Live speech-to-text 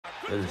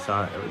There's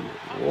DeShon Elliott.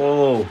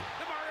 Whoa.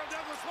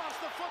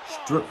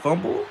 Strip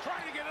fumble?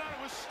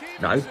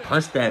 Nah, he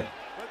punched that.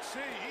 Let's see.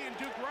 Ian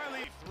Duke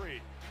Riley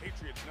 3.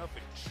 Patriots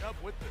nothing. Chubb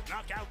with the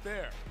knockout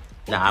there.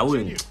 Nah, I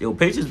wouldn't. Yo,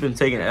 Patriots been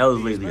taking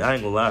L's lately. I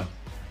ain't gonna lie.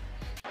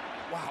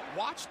 Wow,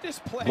 watch this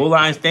play. Goal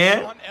line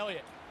stand?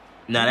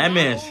 Nah, that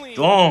man's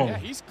strong. Yeah,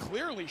 he's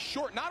clearly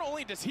short. Not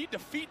only does he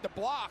defeat the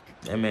block,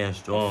 that man's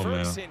strong,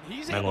 man.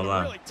 He's not able gonna to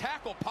lie. really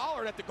tackle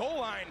Pollard at the goal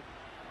line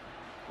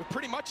with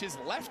pretty much his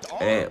left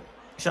arm. Hey,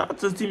 shout out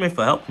to his teammate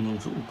for helping him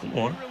too. Come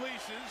on.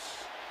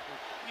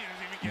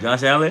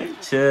 Josh Allen,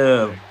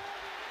 chill.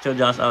 Chill,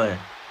 Josh Allen.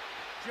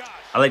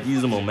 I like to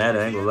use him on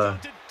Madden, I ain't gonna lie.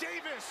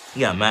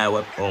 He got mad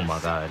weapon. Oh my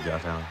God,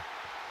 Josh Allen.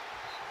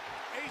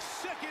 A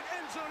second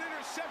end zone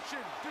interception.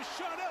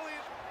 DeShon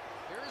Elliott.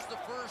 Here's the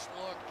first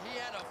look. He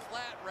had a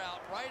flat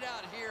route right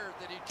out here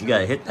that he You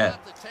gotta hit that.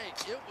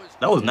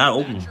 That was not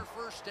open. Your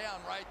first down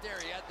right there.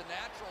 He had the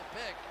natural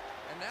pick.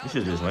 And now He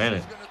should just ran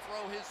it. Going to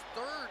throw his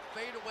third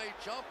fadeaway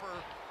jumper.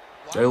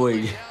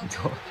 Fadeaway.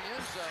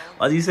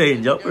 Why is he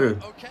saying jumper?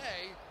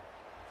 Okay.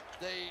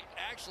 They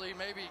actually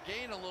maybe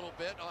gain a little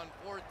bit on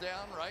fourth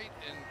down, right?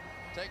 And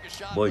take a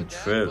shot. Boy, with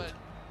that, tripped.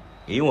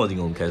 He wasn't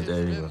gonna catch that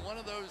anyway. One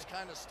of those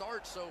kind of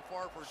starts so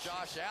far for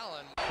Josh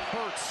Allen.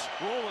 Hurts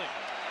rolling.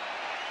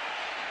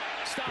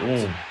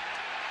 Boom.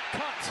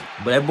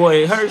 But that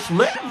boy Hurts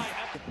left.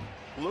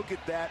 Look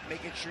at that,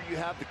 making sure you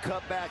have the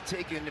cutback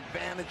taken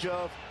advantage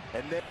of,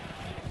 and then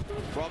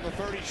From the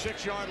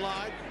 36-yard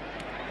line.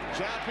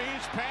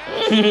 Zappies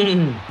pass.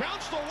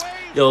 Bounced away.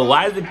 Yo,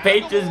 why is the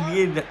Patriots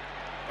getting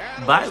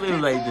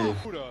violent like this?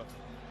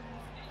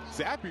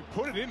 Zappy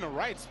put it in the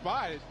right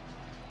spot.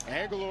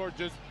 Aguilar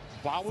just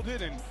bobbled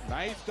it, and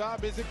nice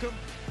job.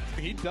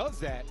 He does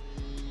that.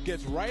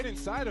 Gets right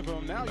inside of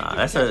him. Now nah,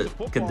 that's a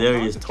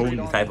Kadarius Tony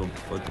type of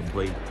fucking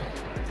play.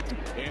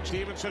 And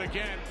Stevenson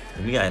again.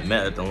 And we got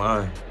met at the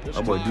line.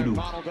 My boy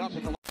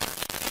Doodoo.